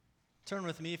Turn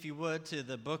with me, if you would, to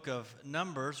the book of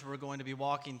Numbers. We're going to be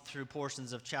walking through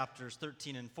portions of chapters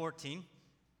 13 and 14.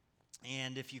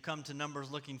 And if you come to Numbers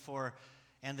looking for,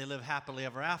 and they live happily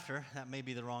ever after, that may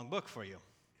be the wrong book for you,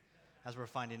 as we're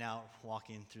finding out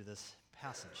walking through this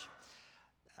passage.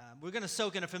 We're going to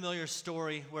soak in a familiar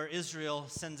story where Israel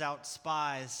sends out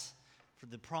spies for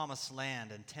the promised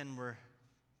land, and 10 were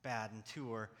bad and 2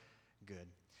 were good.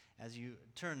 As you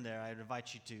turn there, I'd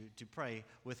invite you to pray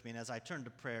with me. And as I turn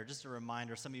to prayer, just a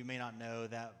reminder, some of you may not know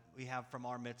that we have from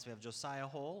our midst, we have Josiah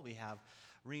Hole, we have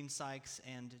Reen Sykes,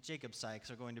 and Jacob Sykes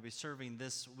are going to be serving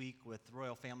this week with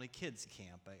Royal Family Kids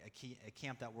Camp, a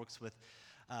camp that works with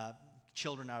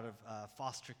children out of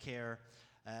foster care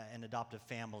and adoptive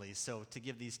families. So to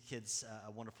give these kids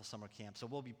a wonderful summer camp. So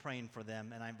we'll be praying for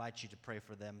them, and I invite you to pray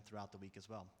for them throughout the week as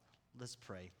well. Let's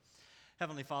pray.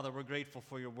 Heavenly Father, we're grateful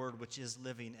for your word, which is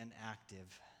living and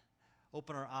active.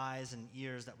 Open our eyes and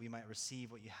ears that we might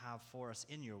receive what you have for us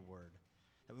in your word,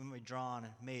 that we may be drawn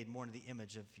and made more into the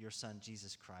image of your Son,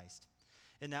 Jesus Christ.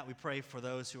 In that, we pray for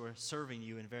those who are serving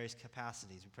you in various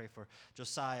capacities. We pray for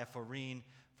Josiah, for Reen,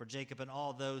 for Jacob, and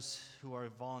all those who are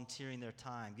volunteering their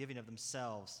time, giving of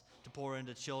themselves to pour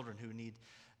into children who need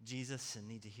Jesus and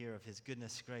need to hear of his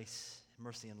goodness, grace,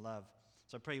 mercy, and love.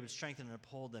 So I pray you would strengthen and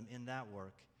uphold them in that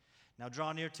work. Now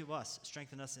draw near to us,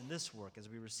 strengthen us in this work as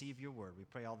we receive your word. We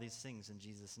pray all these things in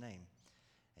Jesus' name.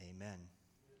 Amen.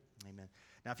 Amen.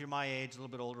 Now if you're my age, a little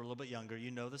bit older, a little bit younger, you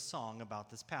know the song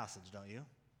about this passage, don't you?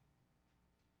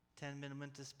 10 men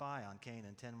went to spy on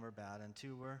Canaan, 10 were bad, and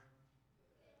 2 were...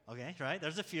 Okay, right?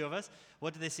 There's a few of us.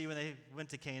 What did they see when they went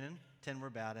to Canaan? 10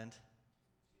 were bad, and...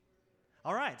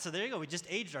 All right, so there you go. We just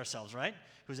aged ourselves, right?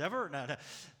 Who's ever... No.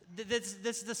 This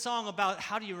is the song about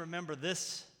how do you remember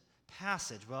this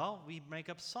passage. Well, we make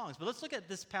up songs. But let's look at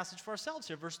this passage for ourselves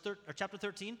here, chapter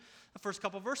 13, the first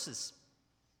couple verses.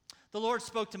 The Lord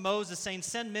spoke to Moses, saying,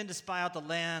 "Send men to spy out the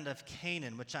land of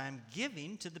Canaan, which I am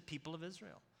giving to the people of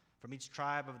Israel. From each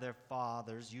tribe of their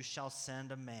fathers you shall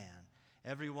send a man,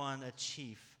 everyone a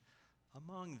chief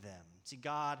among them." See,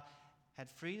 God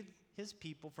had freed his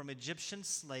people from Egyptian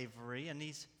slavery, and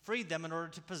he's freed them in order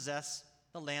to possess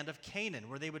the land of Canaan,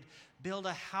 where they would build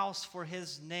a house for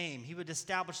his name. He would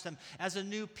establish them as a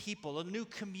new people, a new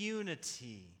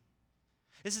community.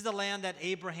 This is the land that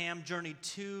Abraham journeyed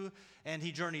to and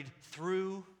he journeyed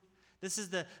through. This is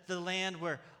the land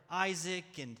where Isaac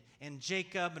and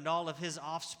Jacob and all of his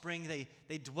offspring,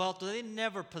 they dwelt. They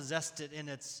never possessed it in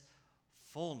its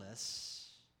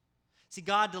fullness. See,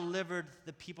 God delivered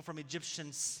the people from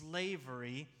Egyptian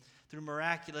slavery through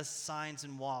miraculous signs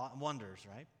and wonders,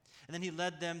 right? And then he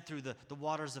led them through the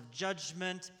waters of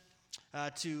judgment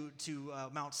to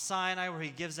Mount Sinai, where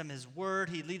he gives them his word.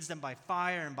 He leads them by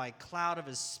fire and by cloud of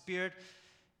his spirit.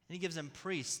 And he gives them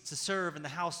priests to serve in the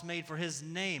house made for his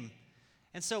name.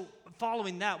 And so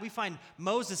following that, we find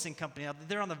Moses and company. Now,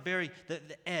 they're on the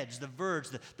edge, the verge,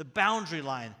 the boundary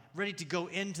line, ready to go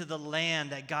into the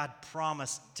land that God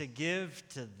promised to give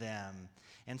to them.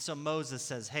 And so Moses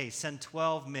says, hey, send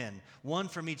 12 men, one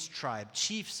from each tribe,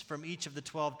 chiefs from each of the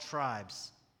 12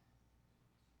 tribes.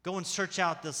 Go and search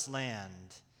out this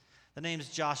land. The names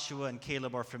Joshua and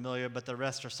Caleb are familiar, but the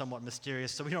rest are somewhat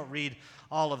mysterious, so we don't read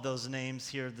all of those names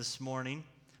here this morning.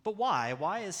 But why?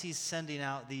 Why is he sending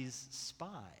out these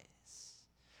spies?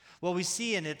 Well, we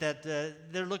see in it that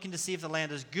they're looking to see if the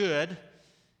land is good,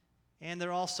 and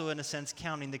they're also, in a sense,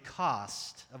 counting the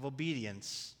cost of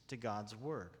obedience to God's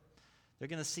word. They're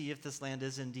going to see if this land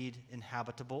is indeed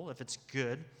inhabitable, if it's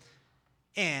good,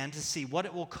 and to see what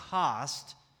it will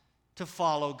cost to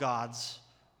follow God's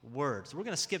word. So we're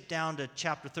going to skip down to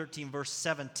chapter 13, verse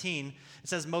 17. It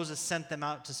says, Moses sent them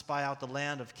out to spy out the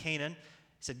land of Canaan.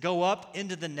 He said, go up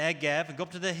into the Negev and go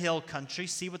up to the hill country,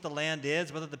 see what the land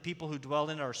is, whether the people who dwell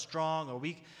in it are strong or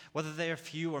weak, whether they are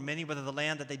few or many, whether the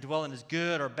land that they dwell in is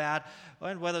good or bad,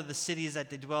 and whether the cities that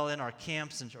they dwell in are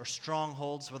camps or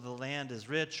strongholds, whether the land is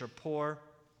rich or poor,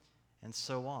 and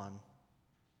so on.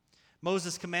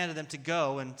 Moses commanded them to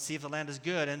go and see if the land is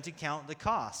good and to count the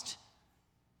cost.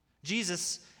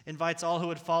 Jesus invites all who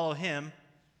would follow him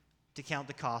to count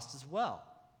the cost as well.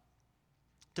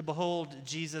 To behold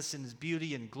Jesus in his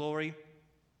beauty and glory,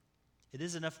 it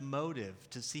is enough motive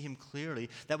to see him clearly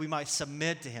that we might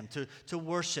submit to him, to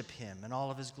worship him in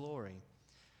all of his glory.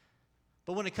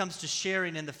 But when it comes to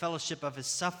sharing in the fellowship of his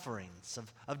sufferings,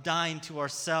 of dying to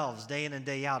ourselves day in and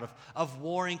day out, of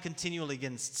warring continually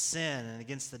against sin and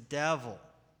against the devil,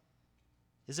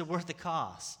 is it worth the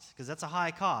cost? Because that's a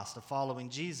high cost of following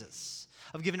Jesus,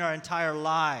 of giving our entire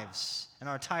lives and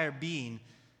our entire being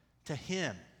to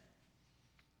him.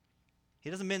 He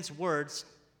doesn't mince words.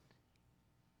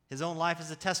 His own life is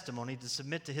a testimony. To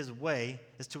submit to his way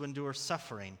is to endure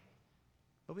suffering.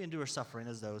 But we endure suffering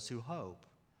as those who hope.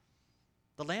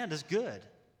 The land is good.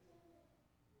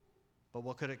 But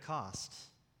what could it cost?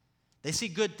 They see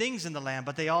good things in the land,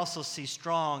 but they also see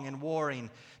strong and warring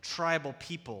tribal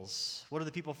peoples. What do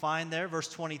the people find there? Verse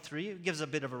 23 gives a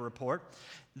bit of a report.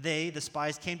 They, the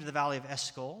spies, came to the valley of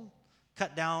Eshcol,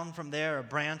 cut down from there a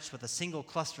branch with a single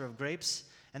cluster of grapes,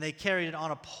 and they carried it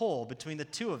on a pole between the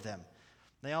two of them.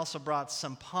 They also brought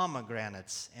some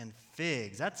pomegranates and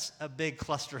figs. That's a big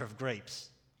cluster of grapes,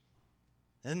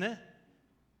 isn't it?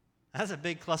 That's a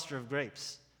big cluster of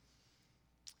grapes.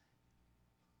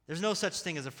 There's no such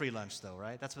thing as a free lunch, though,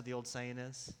 right? That's what the old saying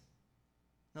is.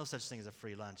 No such thing as a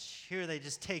free lunch. Here they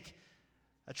just take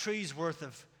a tree's worth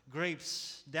of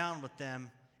grapes down with them.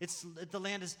 The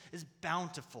land is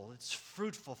bountiful. It's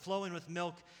fruitful, flowing with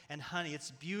milk and honey.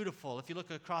 It's beautiful. If you look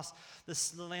across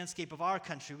the landscape of our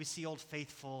country, we see Old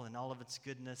Faithful and all of its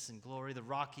goodness and glory, the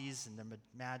Rockies and their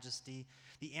majesty,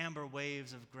 the amber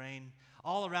waves of grain.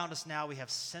 All around us now we have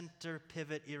center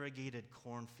pivot irrigated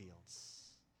cornfields.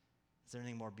 Is there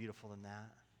anything more beautiful than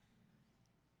that?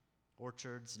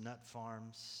 Orchards, nut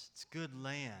farms. It's good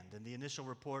land. And the initial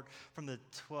report from the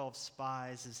 12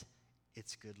 spies is,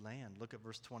 it's good land. Look at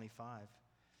verse 25. At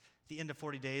the end of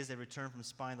 40 days, they returned from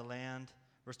spying the land.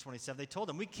 Verse 27, they told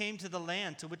them, we came to the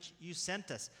land to which you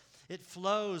sent us. It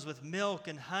flows with milk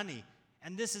and honey,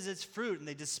 and this is its fruit. And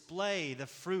they display the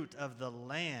fruit of the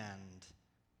land.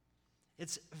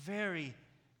 It's very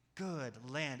good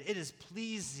land. It is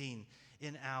pleasing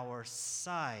in our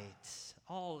sight.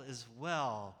 All is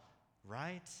well,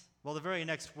 right? Well, the very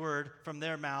next word from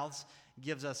their mouths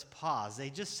gives us pause. They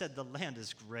just said the land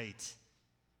is great.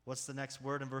 What's the next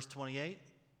word in verse 28?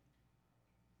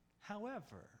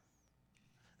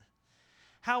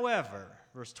 However,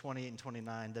 verse 28 and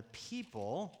 29, the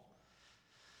people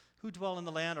who dwell in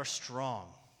the land are strong.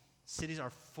 Cities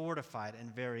are fortified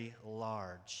and very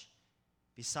large.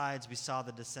 Besides, we saw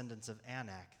the descendants of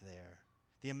Anak there.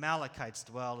 The Amalekites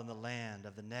dwell in the land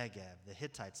of the Negev. The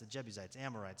Hittites, the Jebusites,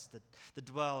 Amorites, that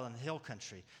dwell in the hill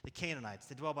country. The Canaanites,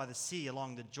 they dwell by the sea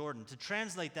along the Jordan. To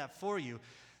translate that for you,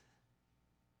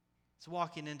 it's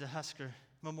walking into Husker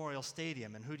Memorial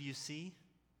Stadium, and who do you see?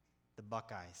 The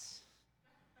Buckeyes.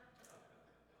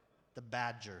 The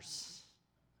Badgers.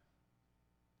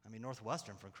 I mean,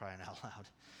 Northwestern, for crying out loud.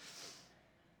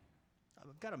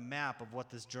 I've got a map of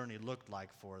what this journey looked like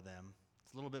for them.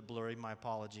 It's a little bit blurry, my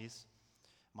apologies.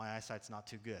 My eyesight's not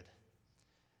too good.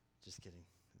 Just kidding.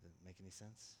 Does it make any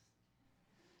sense?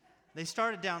 They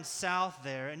started down south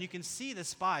there, and you can see the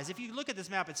spies. If you look at this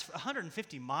map, it's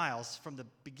 150 miles from the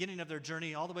beginning of their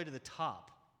journey all the way to the top.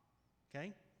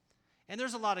 Okay? And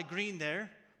there's a lot of green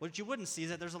there. What you wouldn't see is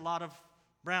that there's a lot of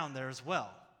brown there as well.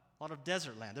 A lot of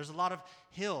desert land. There's a lot of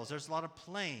hills. There's a lot of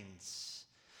plains.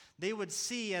 They would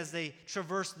see as they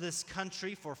traversed this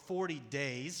country for 40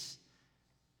 days,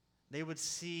 they would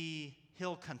see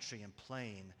hill country and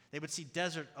plain. They would see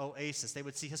desert oasis. They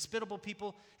would see hospitable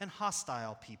people and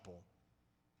hostile people.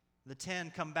 The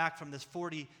 10 come back from this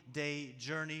 40-day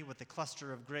journey with a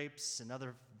cluster of grapes and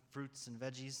other fruits and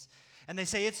veggies, and they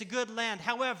say it's a good land.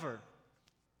 However,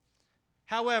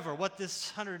 what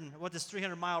this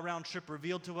 300-mile round trip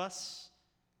revealed to us,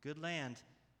 good land,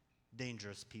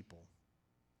 dangerous people.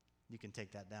 You can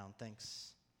take that down.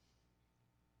 Thanks.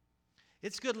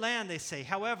 It's good land, they say.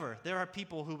 However, there are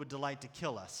people who would delight to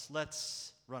kill us.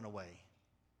 Let's run away.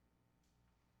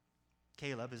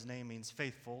 Caleb, his name means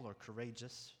faithful or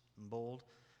courageous and bold.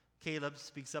 Caleb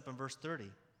speaks up in verse 30.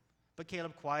 But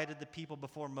Caleb quieted the people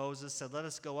before Moses, said, let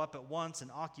us go up at once and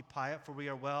occupy it, for we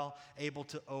are well able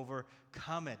to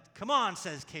overcome it. Come on,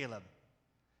 says Caleb.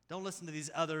 Don't listen to these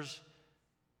others.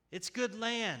 It's good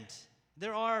land.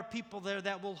 There are people there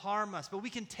that will harm us, but we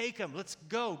can take them. Let's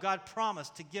go. God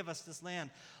promised to give us this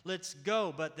land. Let's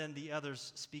go. But then the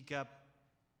others speak up,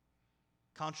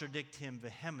 contradict him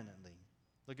vehemently.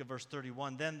 Look at verse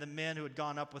 31. Then the men who had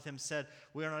gone up with him said,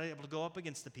 we are not able to go up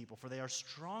against the people, for they are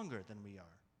stronger than we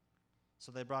are.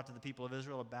 So they brought to the people of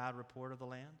Israel a bad report of the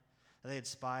land that they had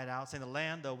spied out, saying, the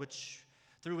land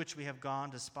through which we have gone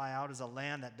to spy out is a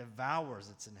land that devours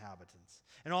its inhabitants.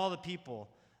 And all the people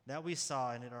that we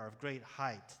saw in it are of great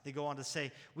height. They go on to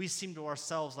say, we seem to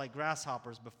ourselves like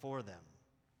grasshoppers before them.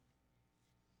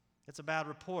 It's a bad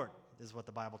report, is what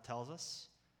the Bible tells us.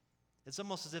 It's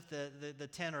almost as if the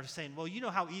 10 are saying, well, you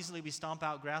know how easily we stomp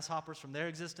out grasshoppers from their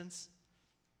existence?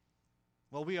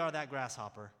 Well, we are that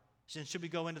grasshopper. And should we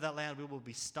go into that land, we will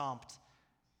be stomped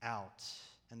out.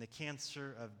 And the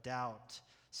cancer of doubt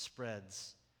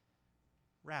spreads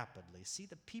rapidly. See,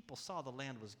 the people saw the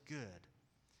land was good.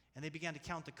 And they began to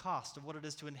count the cost of what it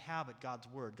is to inhabit God's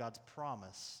word, God's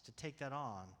promise, to take that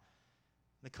on.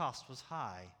 The cost was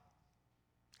high,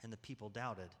 and the people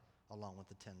doubted, along with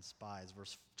the 10 spies.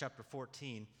 Chapter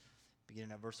 14,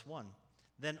 beginning at verse 1.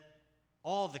 Then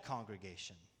all the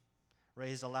congregation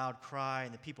raised a loud cry,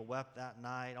 and the people wept that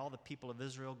night. All the people of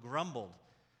Israel grumbled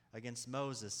against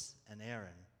Moses and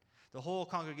Aaron. The whole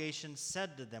congregation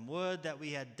said to them, "Would that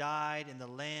we had died in the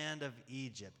land of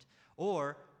Egypt,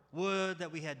 or would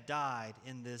that we had died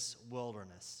in this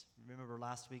wilderness." Remember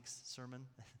last week's sermon?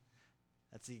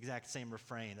 That's the exact same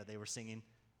refrain that they were singing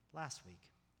last week.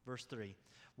 Verse 3.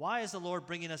 "Why is the Lord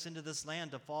bringing us into this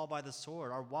land to fall by the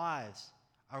sword? Our wives,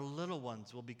 our little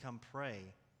ones will become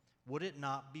prey. Would it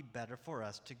not be better for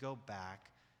us to go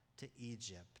back to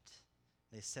Egypt?"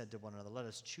 They said to one another, "Let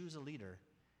us choose a leader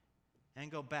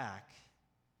and go back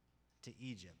to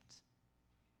Egypt."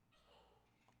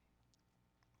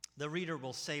 The reader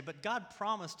will say, but God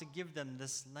promised to give them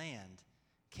this land.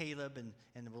 Caleb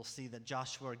and we'll see that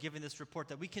Joshua are giving this report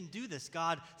that we can do this.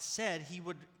 God said he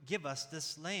would give us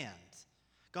this land.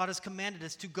 God has commanded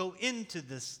us to go into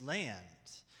this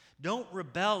land. Don't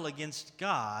rebel against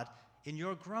God in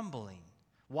your grumbling.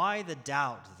 Why the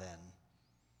doubt then?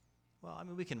 Well,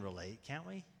 we can relate, can't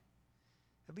we?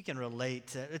 We can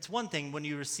relate. It's one thing when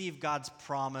you receive God's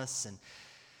promise and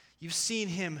you've seen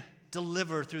him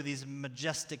deliver through these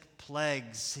majestic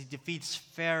plagues. He defeats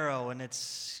Pharaoh and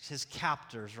his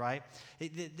captors, right?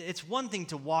 It's one thing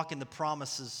to walk in the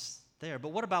promises there, but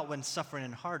what about when suffering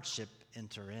and hardship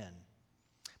enter in?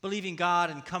 Believing God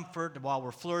in comfort while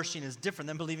we're flourishing is different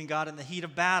than believing God in the heat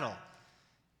of battle.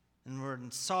 And we're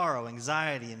in sorrow,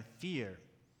 anxiety, and fear.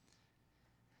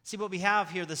 See, what we have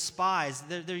here, the spies,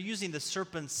 they're using the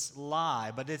serpent's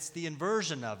lie, but it's the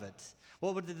inversion of it.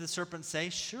 What did the serpent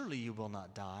say? "Surely you will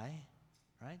not die,"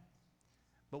 right?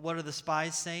 But what are the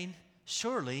spies saying?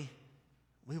 "Surely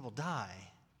we will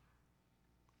die."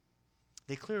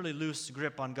 They clearly lose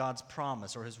grip on God's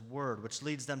promise or his word, which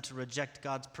leads them to reject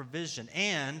God's provision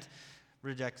and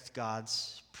reject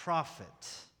God's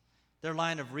prophet. Their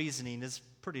line of reasoning is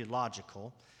pretty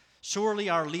logical. "Surely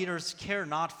our leaders care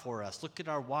not for us. Look at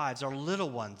our wives, our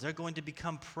little ones. They're going to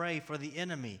become prey for the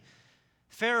enemy."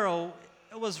 Pharaoh,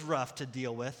 it was rough to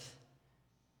deal with,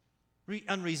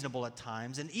 unreasonable at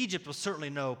times. And Egypt was certainly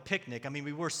no picnic.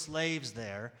 We were slaves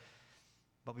there,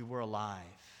 but we were alive.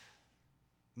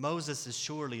 Moses is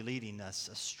surely leading us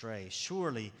astray,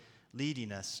 surely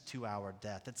leading us to our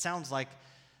death. It sounds like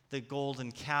the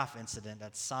golden calf incident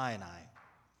at Sinai.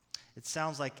 It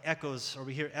sounds like echoes, or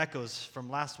we hear echoes from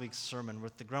last week's sermon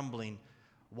with the grumbling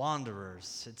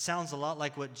wanderers. It sounds a lot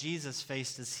like what Jesus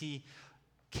faced as he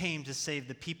came to save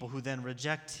the people who then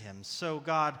reject him. So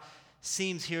God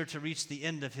seems here to reach the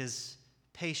end of his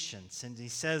patience. And he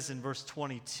says in verse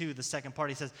 22, the second part,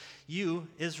 he says, "You,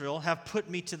 Israel, have put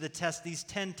me to the test these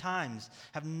 10 times,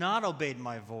 have not obeyed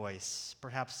my voice,"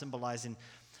 perhaps symbolizing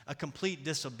a complete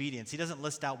disobedience. He doesn't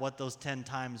list out what those 10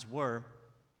 times were,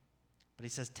 but he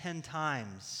says 10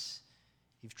 times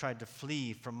you've tried to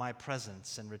flee from my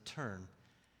presence and return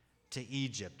to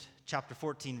Egypt. Chapter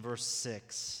 14, verse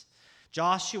 6.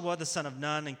 "Joshua the son of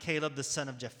Nun and Caleb the son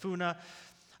of Jephunneh,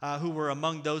 who were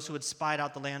among those who had spied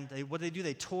out the land, what did they do?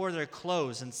 They tore their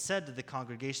clothes and said to the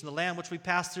congregation, 'The land which we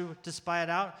passed through to spy it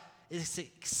out is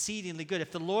exceedingly good.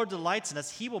 If the Lord delights in us,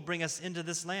 he will bring us into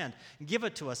this land and give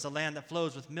it to us, a land that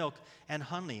flows with milk and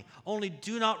honey. Only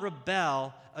do not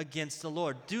rebel against the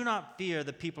Lord. Do not fear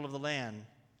the people of the land.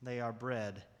 They are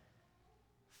bread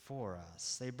for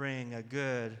us.'" They bring a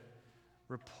good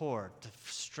report of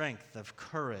strength, of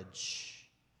courage.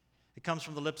 It comes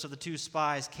from the lips of the 2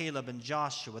 spies, Caleb and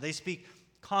Joshua. They speak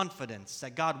confidence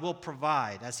that God will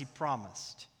provide as he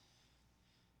promised.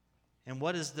 And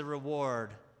what is the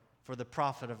reward for the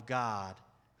prophet of God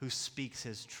who speaks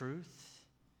his truth?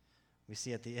 We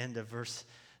see at the end of verse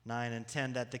 9 and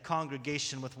 10 that the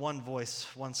congregation with one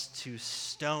voice wants to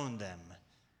stone them.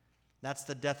 That's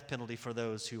the death penalty for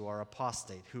those who are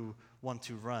apostate, who want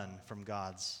to run from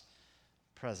God's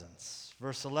presence.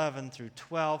 Verse 11 through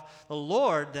 12, the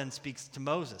Lord then speaks to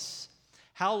Moses.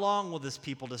 "How long will this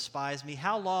people despise me?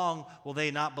 How long will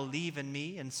they not believe in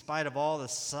me in spite of all the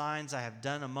signs I have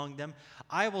done among them?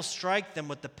 I will strike them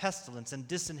with the pestilence and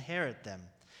disinherit them,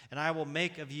 and I will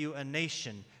make of you a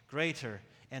nation greater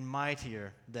and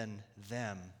mightier than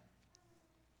them."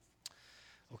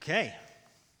 Okay.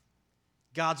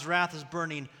 God's wrath is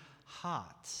burning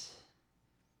hot.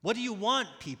 What do you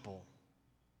want, people?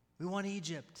 We want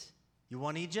Egypt. You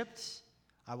want Egypt?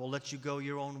 I will let you go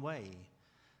your own way.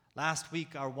 Last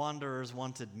week, our wanderers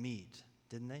wanted meat,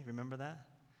 didn't they? Remember that?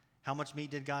 How much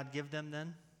meat did God give them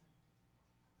then?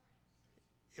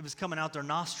 it was coming out their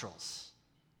nostrils.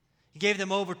 He gave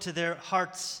them over to their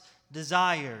heart's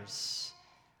desires,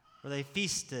 where they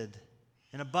feasted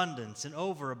in abundance and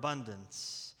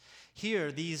overabundance.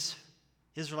 Here, these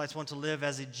Israelites want to live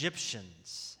as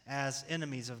Egyptians, as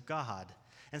enemies of God.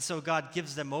 And so God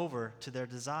gives them over to their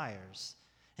desires.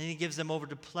 And he gives them over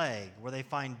to plague, where they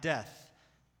find death,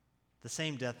 the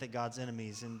same death that God's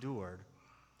enemies endured.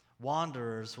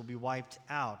 Wanderers will be wiped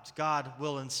out. God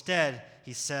will instead,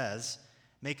 he says,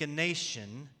 make a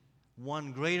nation,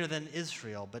 one greater than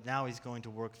Israel, but now he's going to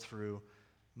work through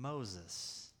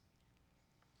Moses.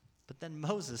 But then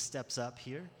Moses steps up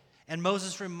here, and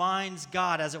Moses reminds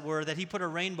God, as it were, that he put a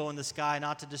rainbow in the sky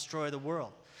not to destroy the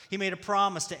world. He made a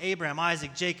promise to Abraham,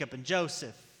 Isaac, Jacob, and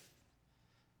Joseph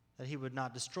that he would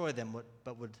not destroy them,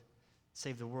 but would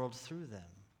save the world through them.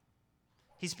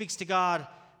 He speaks to God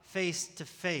face to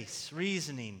face,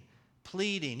 reasoning,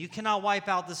 pleading. You cannot wipe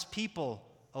out this people,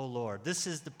 O Lord. This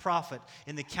is the prophet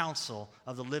in the counsel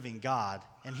of the living God.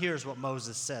 And here's what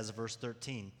Moses says, verse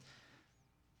 13.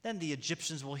 Then the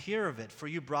Egyptians will hear of it, for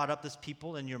you brought up this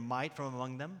people in your might from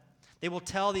among them. They will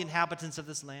tell the inhabitants of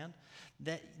this land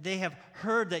that they have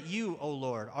heard that you, O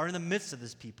Lord, are in the midst of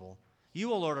this people.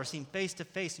 You, O Lord, are seen face to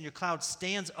face, and your cloud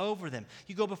stands over them.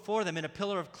 You go before them in a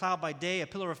pillar of cloud by day, a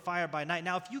pillar of fire by night.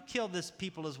 Now, if you kill this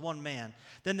people as one man,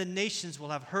 then the nations will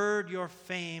have heard your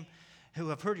fame, who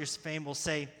have heard your fame will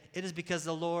say, it is because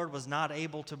the Lord was not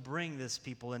able to bring this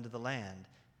people into the land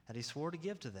that he swore to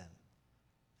give to them,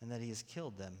 and that he has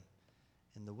killed them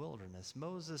in the wilderness.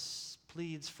 Moses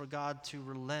pleads for God to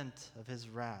relent of his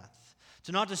wrath,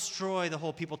 to not destroy the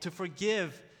whole people, to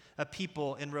forgive a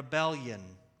people in rebellion.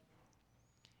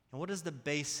 And what is the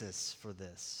basis for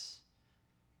this?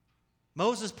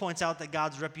 Moses points out that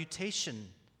God's reputation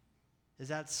is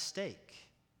at stake.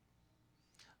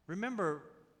 Remember,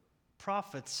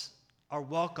 prophets are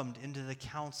welcomed into the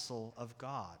counsel of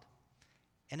God.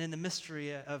 And in the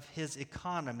mystery of his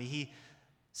economy, he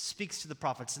speaks to the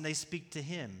prophets and they speak to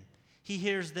him. He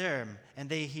hears them and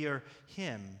they hear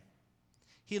him.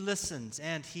 He listens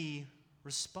and he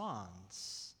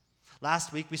responds.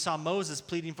 Last week we saw Moses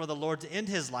pleading for the Lord to end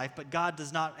his life, but God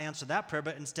does not answer that prayer,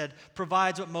 but instead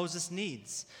provides what Moses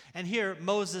needs. And here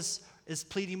Moses is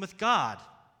pleading with God,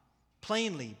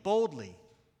 plainly, boldly.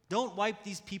 Don't wipe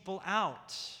these people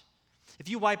out. If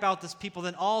you wipe out this people,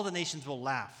 then all the nations will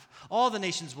laugh. All the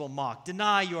nations will mock,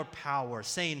 deny your power,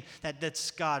 saying that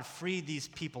that's God freed these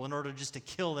people in order just to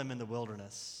kill them in the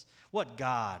wilderness. What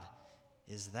God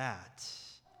is that?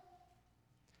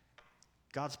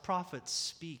 God's prophet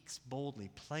speaks boldly,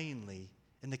 plainly,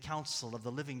 in the counsel of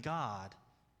the living God,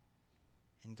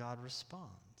 and God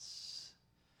responds.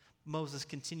 Moses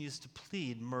continues to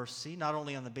plead mercy, not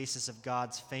only on the basis of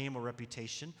God's fame or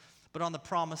reputation, but on the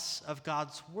promise of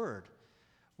God's word.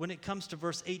 When it comes to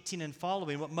verse 18 and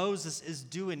following, what Moses is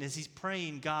doing is he's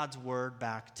praying God's word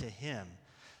back to him.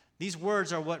 These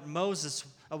words are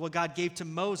what God gave to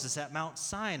Moses at Mount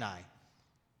Sinai,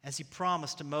 as he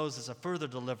promised to Moses a further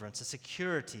deliverance, a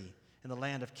security in the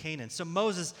land of Canaan. So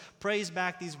Moses prays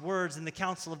back these words in the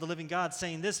counsel of the living God,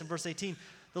 saying this in verse 18,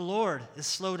 the Lord is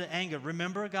slow to anger.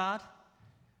 Remember, God?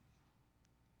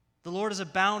 The Lord is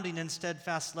abounding in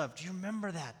steadfast love. Do you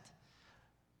remember that?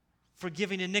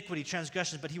 Forgiving iniquity,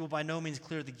 transgressions, but he will by no means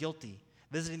clear the guilty,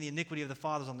 visiting the iniquity of the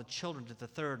fathers on the children to the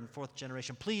third and fourth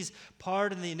generation. Please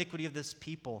pardon the iniquity of this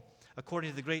people, according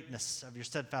to the greatness of your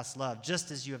steadfast love,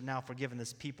 just as you have now forgiven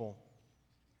this people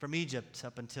from Egypt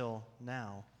up until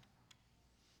now.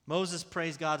 Moses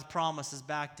prays God's promises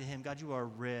back to him. God, you are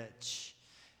rich.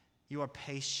 You are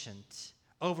patient,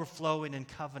 overflowing in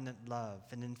covenant love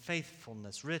and in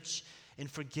faithfulness, rich in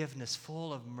forgiveness,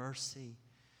 full of mercy.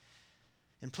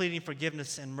 In pleading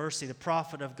forgiveness and mercy, the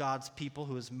prophet of God's people,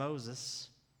 who is Moses,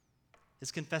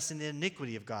 is confessing the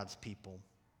iniquity of God's people,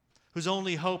 whose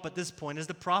only hope at this point is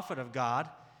the prophet of God,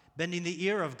 bending the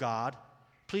ear of God,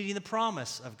 pleading the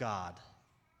promise of God.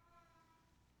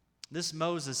 This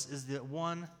Moses is the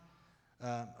one,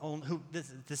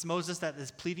 this Moses that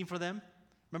is pleading for them.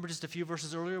 Remember just a few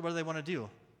verses earlier, what do they want to do?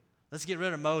 Let's get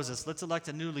rid of Moses. Let's elect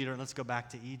a new leader and let's go back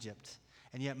to Egypt.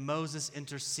 And yet Moses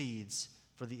intercedes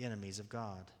for the enemies of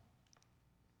God.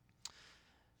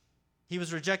 He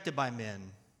was rejected by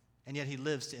men, and yet he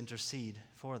lives to intercede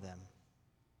for them.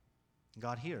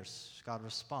 God hears, God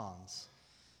responds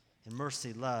in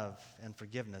mercy, love, and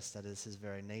forgiveness. That is his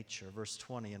very nature. Verse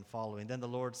 20 and following. Then the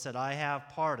Lord said, I have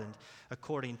pardoned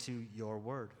according to your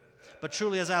word. But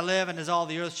truly as I live and as all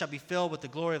the earth shall be filled with the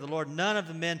glory of the Lord, none of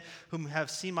the men whom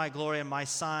have seen my glory and my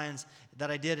signs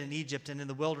that I did in Egypt and in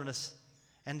the wilderness,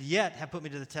 and yet have put me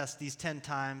to the test these 10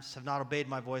 times, have not obeyed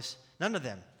my voice, none of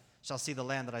them shall see the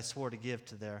land that I swore to give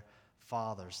to their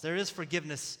fathers. There is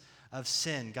forgiveness of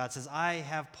sin. God says, I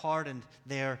have pardoned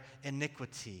their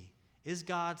iniquity. Is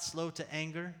God slow to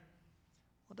anger?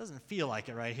 Well, it doesn't feel like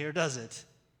it right here, does it?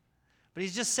 But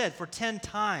he's just said for 10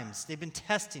 times they've been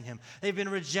testing him. They've been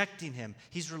rejecting him.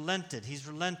 He's relented. He's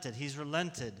relented. He's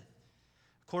relented.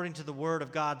 According to the word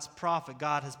of God's prophet,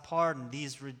 God has pardoned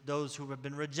those who have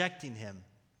been rejecting him.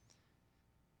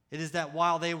 It is that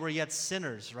while they were yet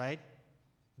sinners, right?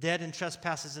 Dead in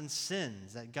trespasses and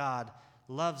sins, that God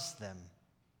loves them,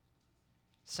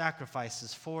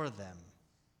 sacrifices for them.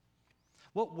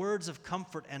 What words of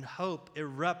comfort and hope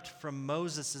erupt from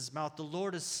Moses' mouth. The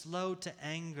Lord is slow to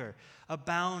anger,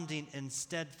 abounding in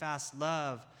steadfast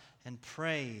love and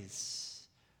praise,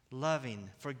 loving,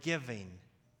 forgiving.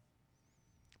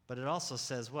 But it also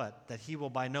says what? That he will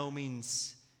by no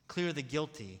means clear the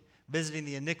guilty, visiting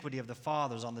the iniquity of the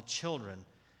fathers on the children.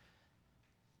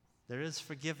 There is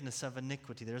forgiveness of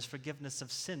iniquity. There is forgiveness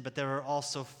of sin, but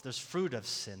there's fruit of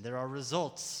sin. There are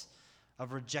results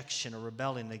of rejection or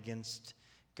rebelling against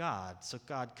God. So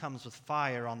God comes with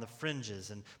fire on the fringes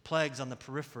and plagues on the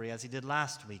periphery, as he did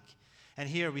last week. And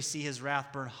here we see his wrath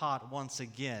burn hot once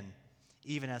again,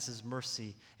 even as his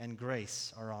mercy and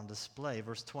grace are on display.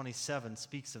 Verse 27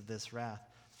 speaks of this wrath.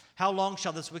 How long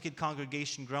shall this wicked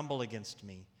congregation grumble against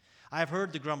me? I have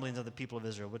heard the grumblings of the people of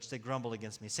Israel, which they grumble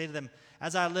against me. Say to them,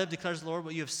 as I live, declares the Lord,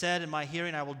 what you have said in my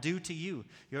hearing I will do to you.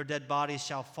 Your dead bodies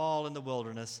shall fall in the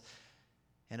wilderness,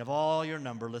 and of all your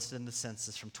number listed in the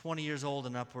census, from 20 years old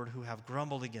and upward, who have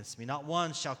grumbled against me, not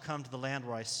one shall come to the land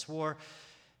where I swore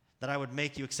that I would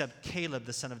make you, except Caleb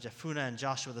the son of Jephunneh and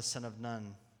Joshua the son of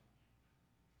Nun.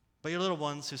 But your little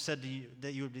ones who said to you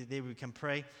that they would come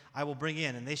pray, I will bring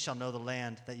in, and they shall know the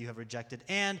land that you have rejected.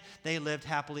 And they lived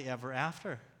happily ever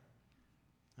after.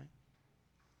 Right?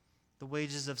 The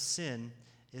wages of sin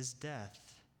is death.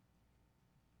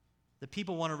 The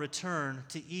people want to return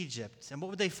to Egypt. And what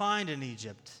would they find in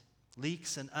Egypt?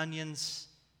 Leeks and onions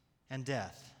and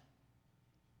death.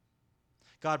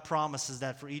 God promises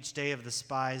that for each day of the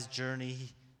spies' journey,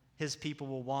 his people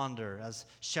will wander as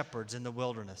shepherds in the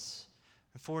wilderness.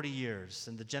 40 years,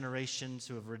 and the generations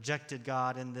who have rejected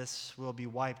God in this will be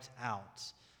wiped out.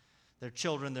 Their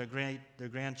children, their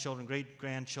grandchildren,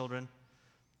 great-grandchildren,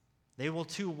 they will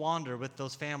too wander with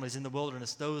those families in the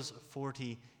wilderness those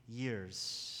 40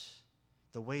 years.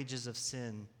 The wages of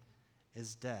sin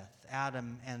is death.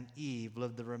 Adam and Eve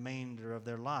lived the remainder of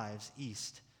their lives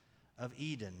east of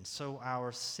Eden. So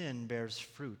our sin bears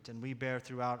fruit, and we bear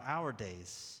throughout our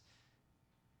days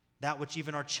that which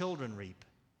even our children reap.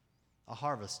 A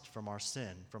harvest from our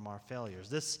sin, from our failures.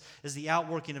 This is the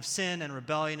outworking of sin and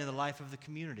rebellion in the life of the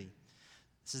community.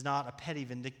 This is not a petty,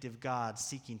 vindictive God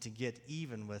seeking to get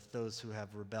even with those who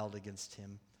have rebelled against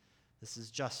him. This is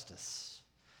justice.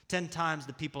 10 times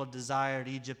the people have desired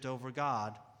Egypt over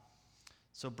God.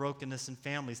 So brokenness in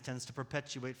families tends to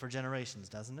perpetuate for generations,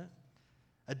 doesn't it?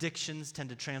 Addictions tend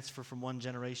to transfer from one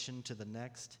generation to the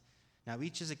next. Now,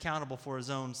 each is accountable for his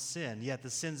own sin, yet the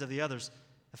sins of the others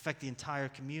affect the entire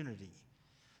community.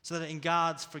 So that in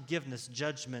God's forgiveness,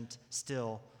 judgment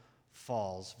still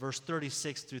falls. Verse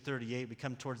 36 through 38, we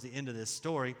come towards the end of this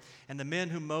story. And the men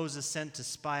whom Moses sent to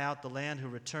spy out the land, who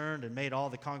returned and made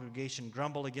all the congregation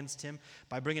grumble against him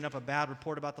by bringing up a bad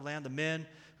report about the land, the men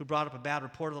who brought up a bad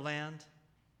report of the land,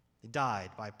 they died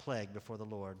by plague before the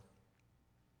Lord.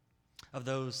 Of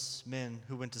those men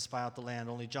who went to spy out the land,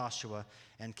 only Joshua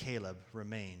and Caleb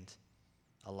remained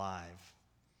alive.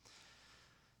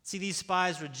 See, these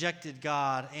spies rejected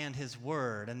God and his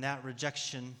word, and that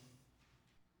rejection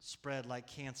spread like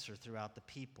cancer throughout the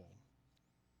people.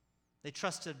 They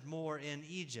trusted more in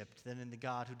Egypt than in the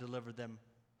God who delivered them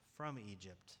from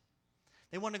Egypt.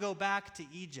 They want to go back to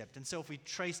Egypt, and so if we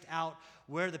traced out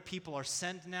where the people are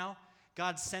sent now,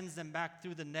 God sends them back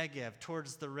through the Negev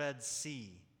towards the Red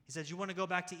Sea. He says, you want to go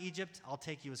back to Egypt? I'll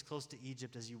take you as close to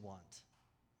Egypt as you want.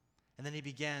 And then he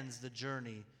begins the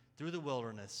journey through the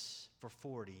wilderness for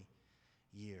 40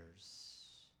 years.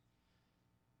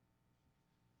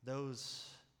 Those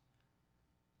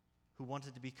who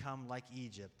wanted to become like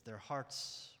Egypt, their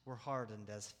hearts were hardened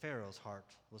as Pharaoh's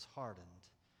heart was hardened,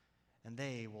 and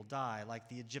they will die like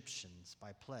the Egyptians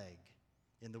by plague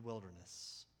in the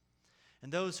wilderness.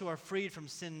 And those who are freed from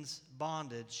sin's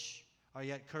bondage are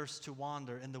yet cursed to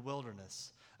wander in the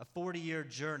wilderness, a 40-year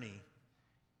journey.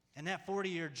 And that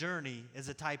 40-year journey is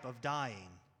a type of dying.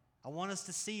 I want us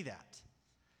to see that.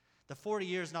 The 40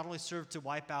 years not only served to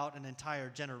wipe out an entire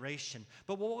generation,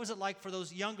 but what was it like for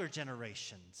those younger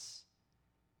generations?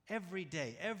 Every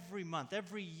day, every month,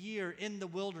 every year in the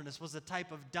wilderness was a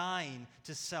type of dying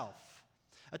to self,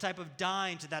 a type of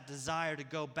dying to that desire to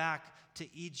go back to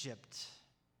Egypt.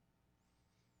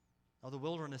 Oh, the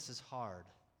wilderness is hard.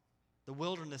 The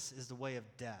wilderness is the way of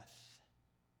death.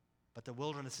 But the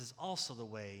wilderness is also the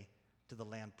way to the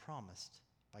land promised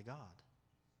by God.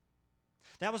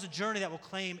 That was a journey that will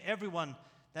claim everyone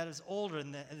that is older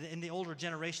in the older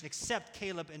generation, except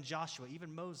Caleb and Joshua.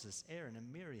 Even Moses, Aaron,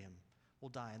 and Miriam will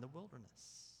die in the wilderness.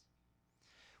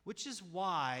 Which is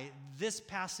why this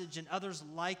passage and others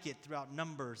like it throughout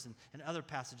Numbers and other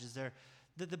passages there,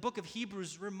 the book of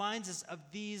Hebrews reminds us of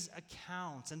these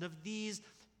accounts and of these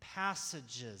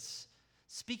passages.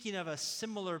 Speaking of a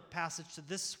similar passage to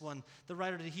this one, the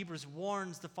writer to Hebrews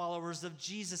warns the followers of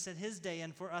Jesus at his day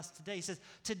and for us today. He says,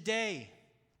 Today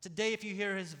if you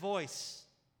hear his voice,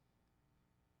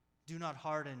 do not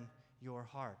harden your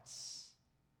hearts.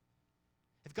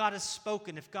 If God has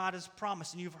spoken, if God has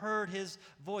promised, and you've heard his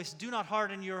voice, do not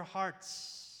harden your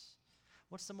hearts.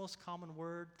 What's the most common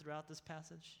word throughout this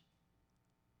passage?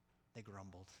 They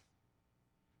grumbled.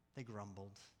 They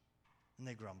grumbled. And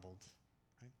they grumbled.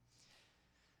 Right?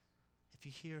 If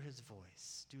you hear his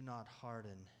voice, do not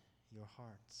harden your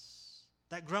hearts.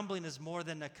 That grumbling is more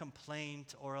than a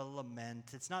complaint or a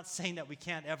lament. It's not saying that we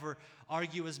can't ever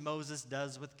argue as Moses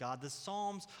does with God. The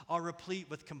Psalms are replete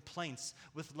with complaints,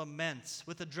 with laments,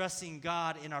 with addressing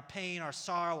God in our pain, our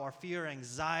sorrow, our fear,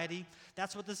 anxiety.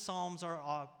 That's what the Psalms are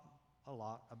a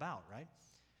lot about, right?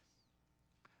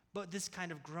 But this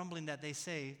kind of grumbling that they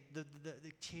say,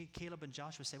 Caleb and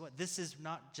Joshua say, what? This is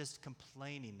not just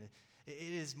complaining. It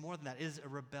is more than that. It is a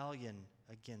rebellion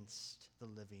against the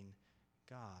living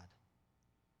God.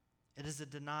 It is a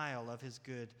denial of his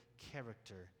good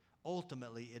character.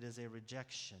 Ultimately, it is a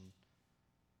rejection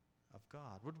of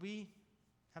God. Would we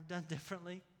have done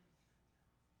differently?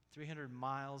 300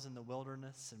 miles in the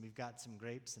wilderness, and we've got some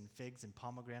grapes and figs and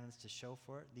pomegranates to show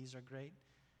for it. These are great.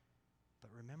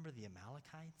 But remember the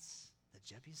Amalekites, the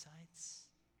Jebusites?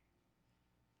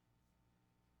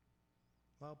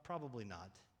 Well, probably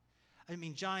not. I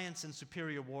mean, giants and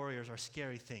superior warriors are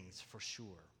scary things for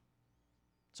sure.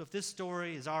 So if this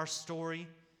story is our story,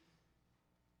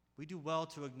 we do well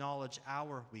to acknowledge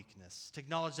our weakness, to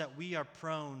acknowledge that we are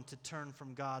prone to turn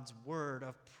from God's word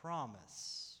of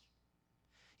promise.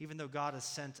 Even though God has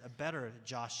sent a better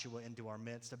Joshua into our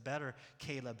midst, a better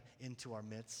Caleb into our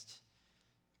midst,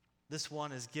 this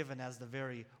one is given as the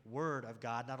very word of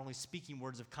God, not only speaking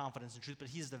words of confidence and truth, but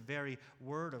he is the very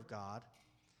word of God.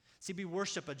 See, we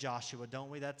worship a Joshua, don't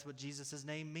we? That's what Jesus'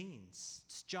 name means.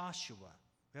 It's Joshua.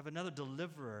 We have another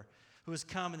deliverer who has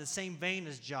come in the same vein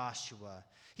as Joshua.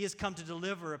 He has come to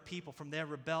deliver a people from their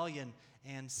rebellion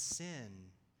and sin.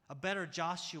 A better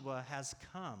Joshua has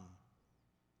come.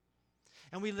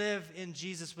 And we live in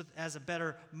Jesus as a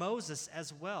better Moses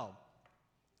as well,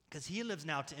 because he lives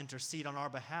now to intercede on our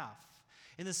behalf.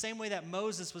 In the same way that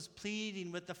Moses was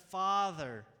pleading with the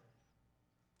Father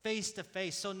face to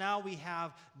face, so now we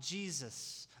have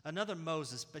Jesus, another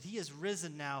Moses, but he has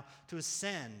risen now to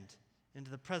ascend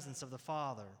into the presence of the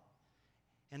Father.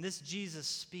 And this Jesus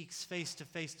speaks face to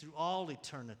face through all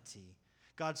eternity,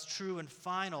 God's true and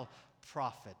final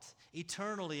prophet,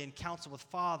 eternally in counsel with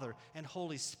Father and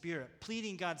Holy Spirit,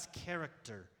 pleading God's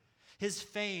character, his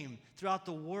fame throughout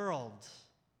the world.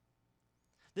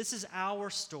 This is our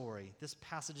story. This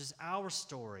passage is our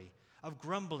story of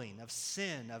grumbling, of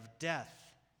sin, of death.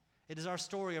 It is our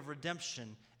story of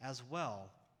redemption as well.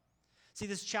 See,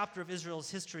 this chapter of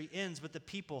Israel's history ends with the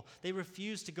people. They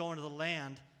refuse to go into the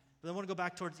land, but they want to go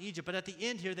back towards Egypt. But at the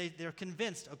end here, they're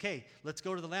convinced, okay, let's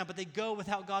go to the land. But they go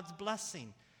without God's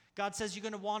blessing. God says, you're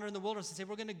going to wander in the wilderness, and say,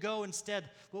 we're going to go instead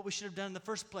what we should have done in the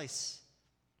first place.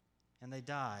 And they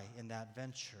die in that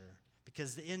venture,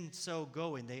 because in so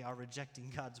going, they are rejecting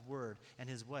God's word and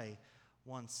his way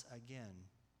once again.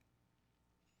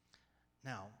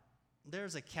 Now,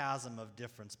 there's a chasm of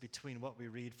difference between what we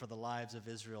read for the lives of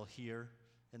Israel here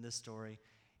in this story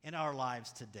and our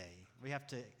lives today. We have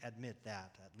to admit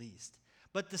that, at least.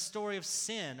 But the story of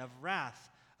sin, of wrath,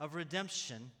 of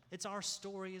redemption, it's our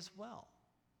story as well.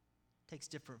 It takes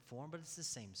different form, but it's the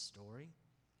same story.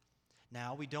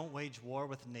 Now, we don't wage war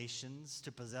with nations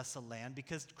to possess a land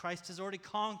because Christ has already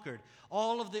conquered.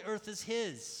 All of the earth is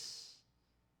his.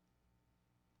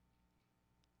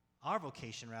 Our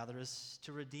vocation, rather, is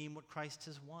to redeem what Christ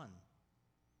has won,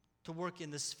 to work in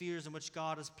the spheres in which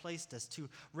God has placed us, to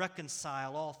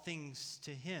reconcile all things to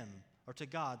him or to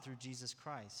God through Jesus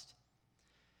Christ.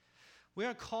 We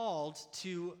are called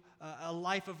to a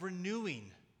life of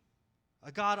renewing,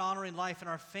 a God-honoring life in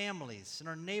our families, in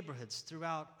our neighborhoods,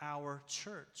 throughout our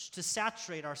church, to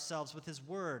saturate ourselves with His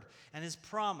Word and His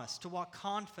promise, to walk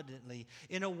confidently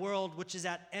in a world which is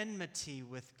at enmity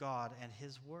with God and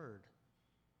His Word,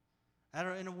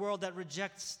 in a world that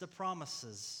rejects the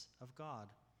promises of God.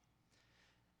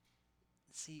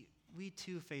 See, we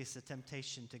too face the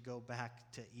temptation to go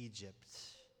back to Egypt,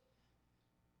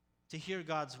 to hear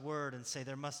God's Word and say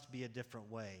there must be a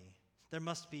different way. There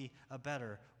must be a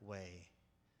better way.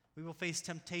 We will face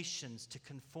temptations to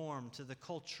conform to the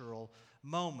cultural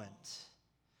moment,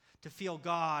 to feel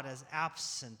God as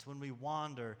absent when we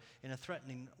wander in a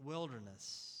threatening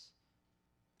wilderness.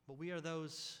 But we are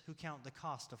those who count the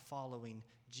cost of following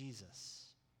Jesus.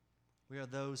 We are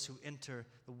those who enter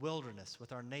the wilderness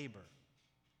with our neighbor,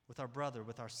 with our brother,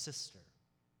 with our sister.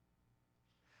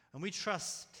 And we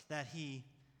trust that He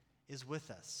is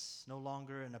with us, no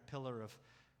longer in a pillar of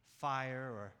fire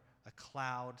or a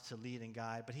cloud to lead and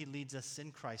guide, but He leads us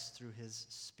in Christ through His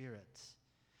Spirit.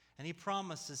 And He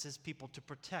promises His people to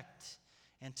protect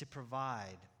and to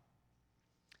provide.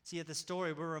 See, at the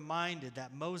story, we're reminded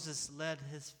that Moses led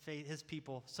his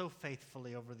people so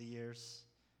faithfully over the years,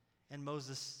 and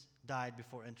Moses died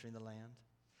before entering the land.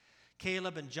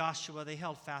 Caleb and Joshua, they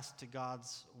held fast to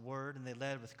God's word, and they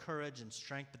led with courage and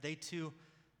strength, but they too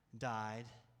died.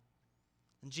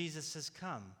 And Jesus has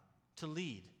come to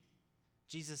lead.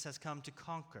 Jesus has come to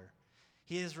conquer.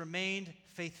 He has remained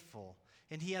faithful,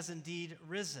 and He has indeed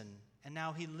risen, and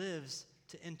now He lives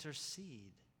to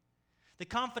intercede. The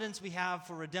confidence we have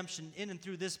for redemption in and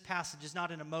through this passage is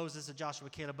not in a Moses, a Joshua,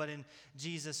 Caleb, but in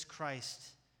Jesus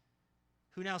Christ,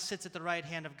 who now sits at the right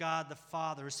hand of God the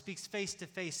Father, who speaks face to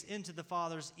face into the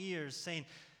Father's ears, saying,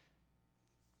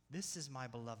 "This is my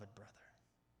beloved brother.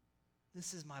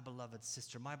 This is my beloved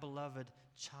sister, my beloved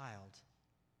child.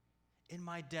 In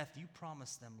my death, you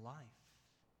promised them life.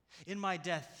 In my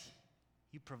death,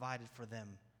 you provided for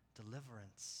them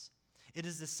deliverance." It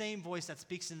is the same voice that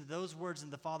speaks into those words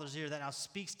in the Father's ear that now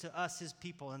speaks to us, His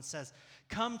people, and says,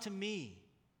 "Come to me,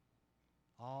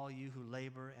 all you who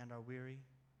labor and are weary.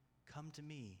 Come to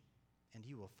me, and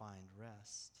you will find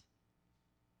rest."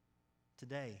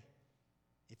 Today,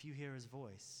 if you hear His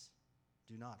voice,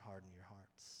 do not harden your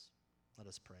hearts. Let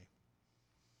us pray.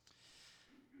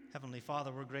 Heavenly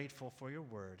Father, we're grateful for your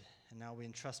word, and now we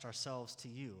entrust ourselves to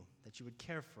you, that you would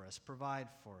care for us, provide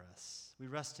for us. We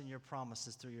rest in your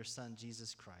promises through your Son,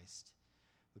 Jesus Christ.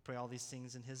 We pray all these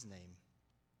things in His name.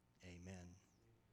 Amen.